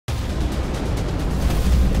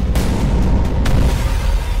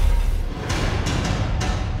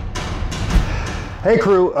Hey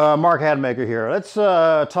crew, Mark Hatmaker here. Let's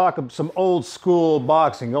talk some old school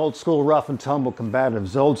boxing, old school rough and tumble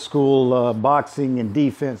combatives, old school boxing and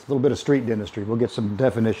defense, a little bit of street dentistry. We'll get some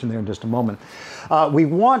definition there in just a moment. We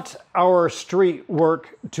want our street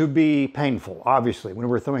work to be painful, obviously, when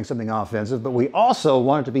we're throwing something offensive, but we also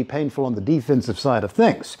want it to be painful on the defensive side of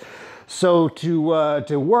things. So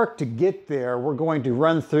to work to get there, we're going to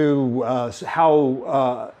run through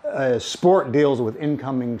how sport deals with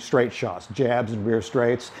incoming straight shots, jabs and rear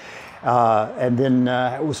straights. And then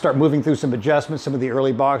we'll start moving through some adjustments, some of the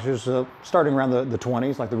early boxers, starting around the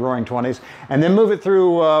 20s, like the roaring 20s, and then move it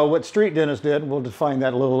through what street dentists did. We'll define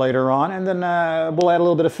that a little later on, and then we'll add a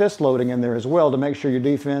little bit of fist loading in there as well to make sure your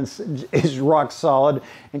defense is rock solid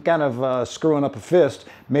and kind of screwing up a fist,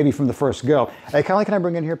 maybe from the first go. Hey, Kylie, can I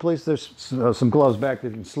bring in here, please? There's some gloves back there,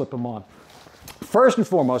 you can slip them on. First and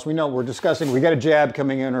foremost, we know we're discussing, we got a jab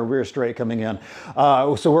coming in or a rear straight coming in.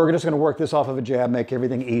 So we're just going to work this off of a jab, make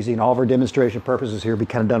everything easy, and all of our demonstration purposes here be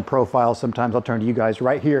kind of done profile. Sometimes I'll turn to you guys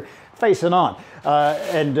right here, facing on.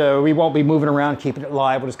 We won't be moving around, keeping it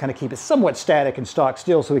live. We'll just kind of keep it somewhat static and stock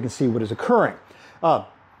still so we can see what is occurring.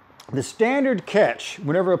 The standard catch,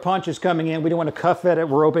 whenever a punch is coming in, we don't want to cuff at it,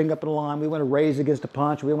 we're opening up the line, we want to raise against a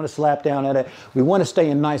punch, we don't want to slap down at it, we want to stay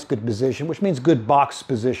in nice, good position, which means good box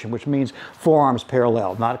position, which means forearms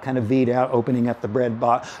parallel, not kind of V'd out, opening up the bread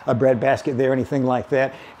basket there, anything like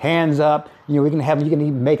that. Hands up, you know, you can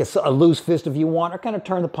even make a loose fist if you want, or kind of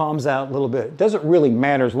turn the palms out a little bit. It doesn't really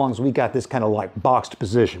matter as long as we got this kind of like boxed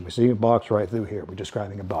position. We see a box right through here, we're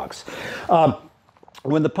describing a box.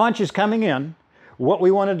 When the punch is coming in, what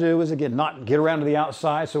we want to do is, again, not get around to the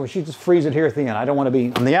outside. So when she just frees it here at the end, I don't want to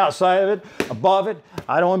be on the outside of it, above it.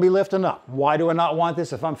 I don't want to be lifting up. Why do I not want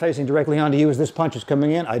this? If I'm facing directly onto you as this punch is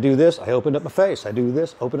coming in, I do this, I open up my face. I do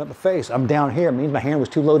this, open up my face. I'm down here. It means my hand was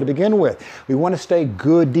too low to begin with. We want to stay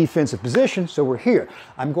good defensive position, so we're here.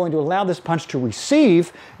 I'm going to allow this punch to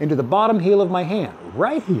receive into the bottom heel of my hand,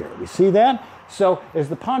 right here. You see that? So as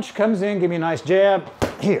the punch comes in, give me a nice jab,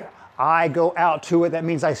 here. I go out to it, that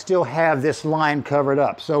means I still have this line covered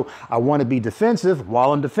up. So I want to be defensive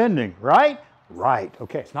while I'm defending, right? Right,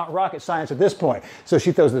 okay, it's not rocket science at this point. So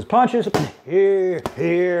she throws those punches, here,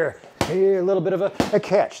 here, here, a little bit of a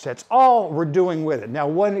catch. That's all we're doing with it. Now,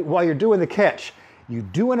 while you're doing the catch, you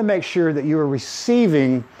do want to make sure that you are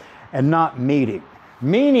receiving and not meeting.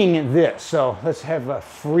 Meaning this, so let's have a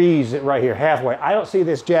freeze it right here, halfway. I don't see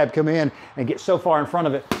this jab come in and get so far in front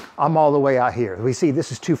of it, I'm all the way out here. We see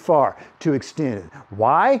this is too far, too extended.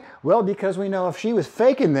 Why? Well, because we know if she was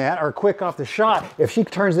faking that or quick off the shot, if she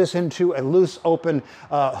turns this into a loose, open,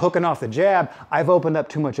 hooking off the jab, I've opened up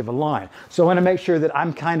too much of a line. So I want to make sure that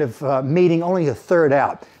I'm kind of meeting only a third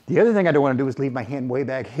out. The other thing I don't want to do is leave my hand way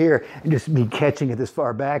back here and just be catching it this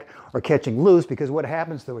far back or catching loose, because what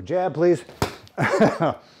happens to a jab, please?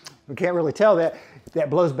 We can't really tell that. That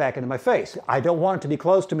blows back into my face. I don't want it to be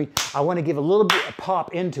close to me. I want to give a little bit of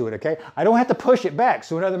pop into it, okay? I don't have to push it back.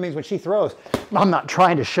 So in other means when she throws, I'm not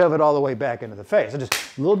trying to shove it all the way back into the face. I just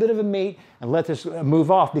a little bit of a meat and let this move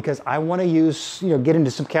off, because I want to use, get into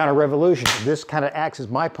some counter revolution. This kind of acts as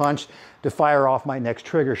my punch to fire off my next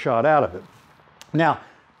trigger shot out of it. Now,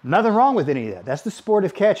 nothing wrong with any of that. That's the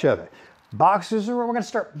sportive catch of it. Boxers, we're going to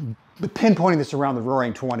start pinpointing this around the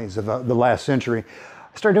roaring 20s of the last century.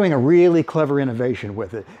 Start doing a really clever innovation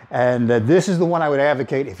with it. And this is the one I would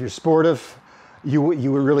advocate if you're sportive, you would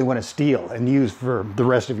really want to steal and use for the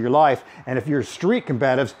rest of your life. And if you're street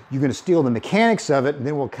combatives, you're going to steal the mechanics of it, and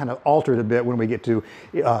then we'll kind of alter it a bit when we get to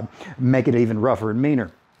make it even rougher and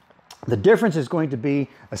meaner. The difference is going to be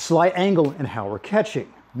a slight angle in how we're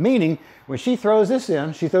catching. Meaning, when she throws this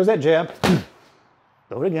in, she throws that jab,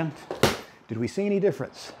 throw it again. Did we see any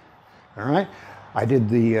difference? All right. I did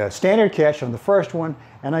the standard catch on the first one,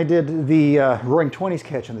 and I did the roaring 20s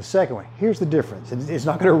catch on the second one. Here's the difference. It's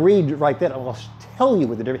not going to read right then. I'll tell you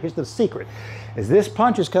what the difference. Here's the secret. As this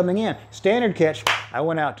punch is coming in, standard catch, I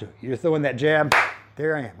went out to it. You're throwing that jab,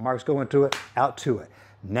 there I am. Mark's going to it, out to it.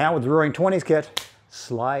 Now with the roaring 20s catch,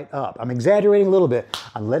 slide up. I'm exaggerating a little bit.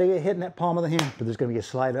 I'm letting it hit in that palm of the hand, but there's going to be a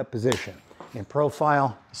slide up position. In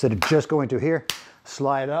profile, instead of just going to here,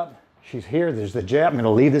 slide up. She's here, there's the jab. I'm going to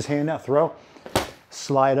leave this hand out, throw.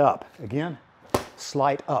 Slide up. Again,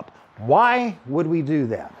 slide up. Why would we do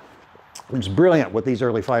that? It's brilliant what these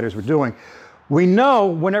early fighters were doing. We know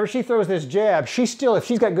whenever she throws this jab, if she's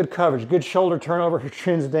got good coverage, good shoulder turnover, her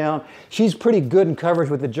chin's down, she's pretty good in coverage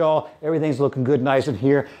with the jaw, everything's looking good, nice in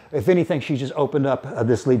here. If anything, she's just opened up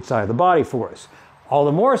this lead side of the body for us. All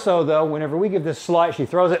the more so though, whenever we give this slide, she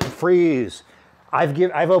throws it and freeze.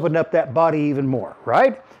 I've opened up that body even more,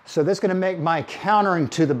 right? So that's going to make my countering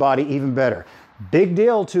to the body even better. Big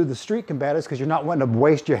deal to the street combatives because you're not wanting to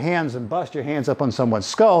waste your hands and bust your hands up on someone's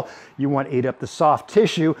skull. You want to eat up the soft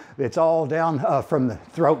tissue that's all down from the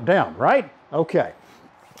throat down, right? Okay.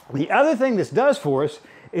 The other thing this does for us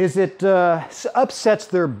is it upsets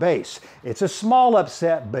their base. It's a small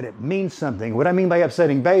upset, but it means something. What I mean by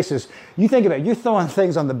upsetting base is, you think about it, you're throwing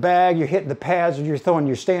things on the bag, you're hitting the pads, or you're throwing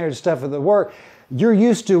your standard stuff at the work. You're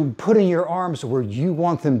used to putting your arms where you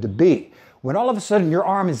want them to be. When all of a sudden your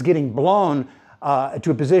arm is getting blown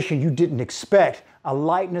to a position you didn't expect, a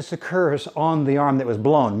lightness occurs on the arm that was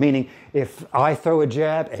blown. Meaning, if I throw a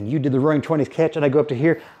jab and you did the roaring 20s catch and I go up to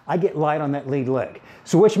here, I get light on that lead leg.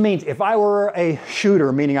 So which means if I were a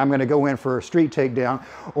shooter, meaning I'm going to go in for a street takedown,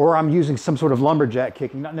 or I'm using some sort of lumberjack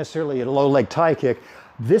kicking, not necessarily a low leg tie kick,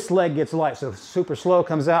 this leg gets light. So if super slow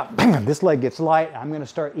comes out, bam, this leg gets light, I'm going to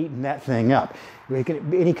start eating that thing up.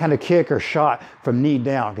 Any kind of kick or shot from knee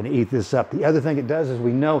down, going to eat this up. The other thing it does is,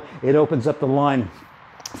 we know it opens up the line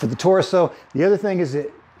for the torso. The other thing is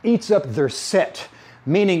it eats up their set,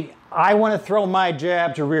 meaning I want to throw my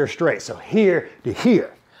jab to rear straight. So here to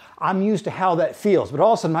here. I'm used to how that feels, but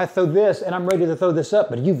all of a sudden I throw this and I'm ready to throw this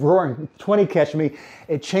up, but you roaring 20 catch me,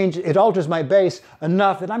 it alters my base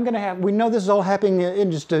enough that I'm going to have, we know this is all happening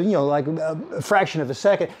in just like a fraction of a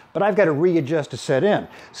second, but I've got to readjust to set in.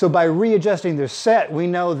 So by readjusting their set, we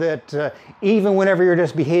know that even whenever you're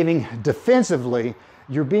just behaving defensively,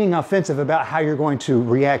 you're being offensive about how you're going to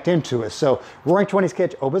react into it. So roaring 20s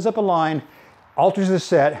catch opens up a line, alters the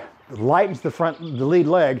set, lightens the lead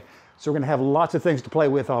leg. So we're going to have lots of things to play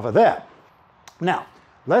with off of that. Now,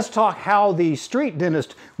 let's talk how the street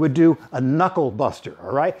dentist would do a knuckle buster,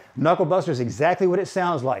 all right? Knuckle buster is exactly what it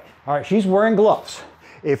sounds like. All right, she's wearing gloves.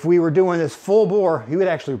 If we were doing this full bore, you would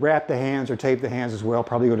actually wrap the hands or tape the hands as well,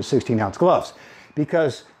 probably go to 16-ounce gloves.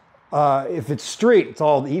 Because if it's street, it's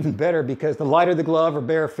all even better, because the lighter the glove or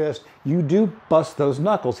bare fist, you do bust those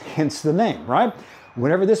knuckles, hence the name, right?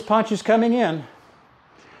 Whenever this punch is coming in,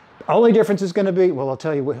 only difference is going to be, well, I'll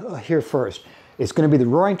tell you here first. It's going to be the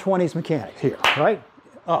roaring 20s mechanics here, right?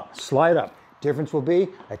 Up, slide up. Difference will be,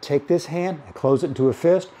 I take this hand, I close it into a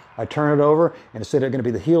fist, I turn it over, and instead of going to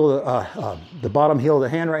be the heel, the bottom heel of the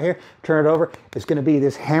hand right here, turn it over, it's going to be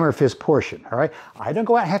this hammer fist portion, all right? I don't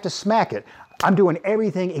go out and have to smack it. I'm doing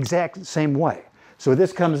everything exact same way. So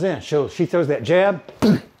this comes in, she throws that jab,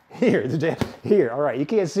 here, the jab, here, all right. You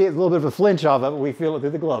can't see it, a little bit of a flinch off of it, we feel it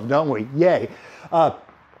through the glove, don't we? Yay.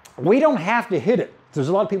 We don't have to hit it. There's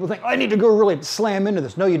a lot of people think, oh, I need to go really slam into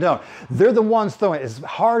this. No, you don't. They're the ones throwing. As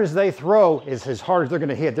hard as they throw is as hard as they're going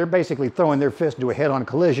to hit. They're basically throwing their fist into a head-on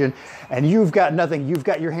collision, and you've got nothing. You've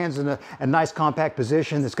got your hands in a nice compact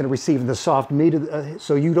position that's going to receive the soft meat,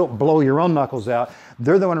 so you don't blow your own knuckles out.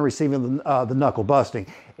 They're the one receiving the knuckle busting.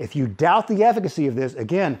 If you doubt the efficacy of this,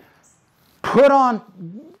 again,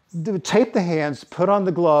 tape the hands, put on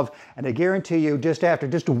the glove, and I guarantee you, just after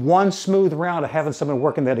just one smooth round of having someone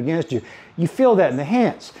working that against you, you feel that in the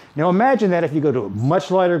hands. Now imagine that if you go to a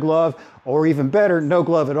much lighter glove, or even better, no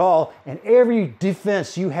glove at all, and every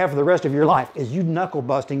defense you have for the rest of your life is you knuckle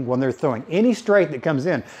busting when they're throwing any straight that comes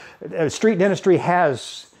in. Street dentistry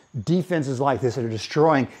has defenses like this that are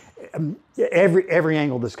destroying every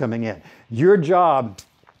angle that's coming in. Your job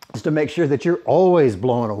is to make sure that you're always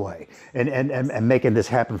blown away and making this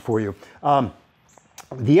happen for you.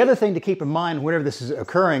 The other thing to keep in mind whenever this is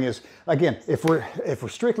occurring is, again, if we're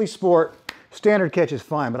strictly sport, standard catch is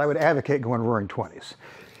fine, but I would advocate going roaring 20s.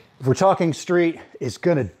 If we're talking street, it's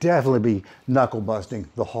going to definitely be knuckle busting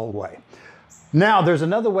the whole way. Now, there's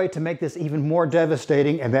another way to make this even more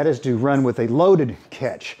devastating, and that is to run with a loaded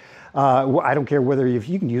catch. I don't care whether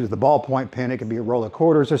you can use the ballpoint pen, it can be a roll of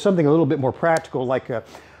quarters, or something a little bit more practical, like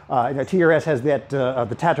TRS has that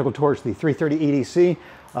the tactical torch, the 330 EDC,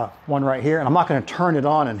 one right here, and I'm not going to turn it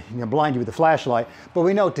on and blind you with the flashlight, but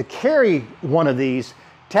we know to carry one of these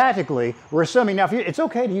tactically, we're assuming now, it's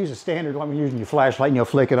okay to use a standard one. You're using your flashlight,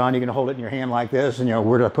 flick it on, you're going to hold it in your hand like this, and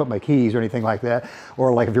where do I put my keys or anything like that,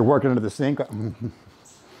 or like if you're working under the sink,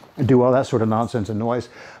 and do all that sort of nonsense and noise.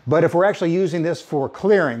 But if we're actually using this for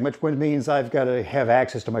clearing, which means I've got to have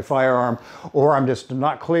access to my firearm, or I'm just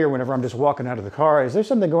not clear whenever I'm just walking out of the car, is there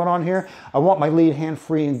something going on here? I want my lead hand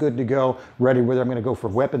free and good to go, ready whether I'm going to go for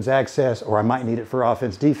weapons access, or I might need it for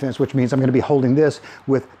offense defense, which means I'm going to be holding this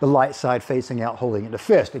with the light side facing out, holding it in a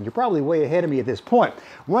fist. And you're probably way ahead of me at this point.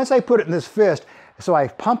 Once I put it in this fist, so I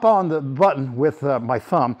pump on the button with my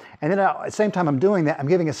thumb, and then at the same time I'm doing that, I'm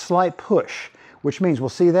giving a slight push, which means we'll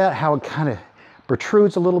see that, how it kind of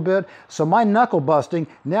protrudes a little bit. So my knuckle busting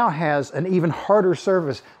now has an even harder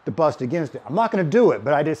surface to bust against it. I'm not going to do it,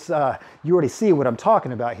 but I just, you already see what I'm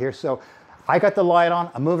talking about here. So I got the light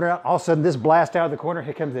on, I'm moving around, all of a sudden this blast out of the corner,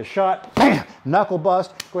 here comes this shot, bam, knuckle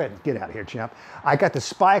bust. Go ahead, get out of here, champ. I got the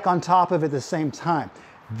spike on top of it at the same time.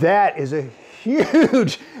 That is a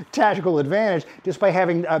huge tactical advantage just by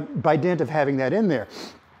having, by dint of having that in there.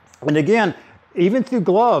 And again, even through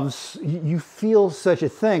gloves, you feel such a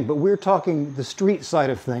thing, but we're talking the street side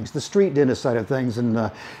of things, the street dentist side of things.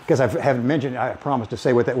 And because I haven't mentioned, I promised to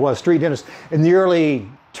say what that was. Street dentist in the early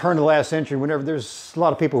turn of the last century, whenever there's a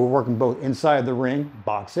lot of people who were working both inside the ring,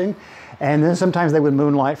 boxing, and then sometimes they would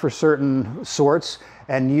moonlight for certain sorts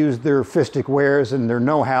and use their fistic wares and their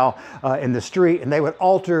know-how in the street, and they would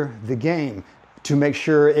alter the game to make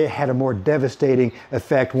sure it had a more devastating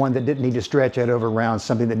effect, one that didn't need to stretch out over rounds,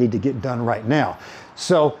 something that needed to get done right now.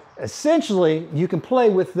 So essentially, you can play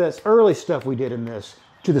with this early stuff we did in this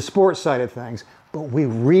to the sports side of things, but we're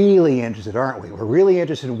really interested, aren't we? We're really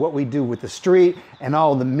interested in what we do with the street and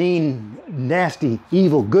all the mean, nasty,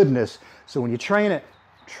 evil goodness. So when you train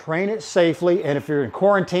it safely, and if you're in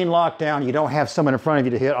quarantine lockdown, you don't have someone in front of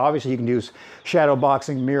you to hit, obviously you can use shadow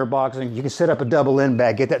boxing, mirror boxing. You can set up a double end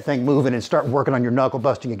bag, get that thing moving and start working on your knuckle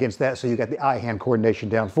busting against that, so you got the eye-hand coordination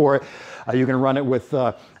down for it. You can run it with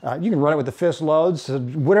the fist loads,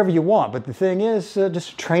 whatever you want. But the thing is,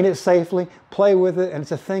 just train it safely, play with it, and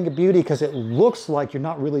it's a thing of beauty because it looks like you're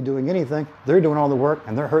not really doing anything. They're doing all the work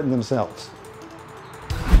and they're hurting themselves.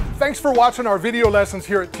 Thanks for watching our video lessons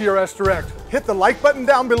here at TRS Direct. Hit the like button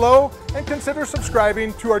down below and consider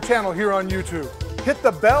subscribing to our channel here on YouTube. Hit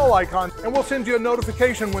the bell icon and we'll send you a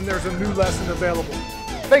notification when there's a new lesson available.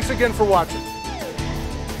 Thanks again for watching.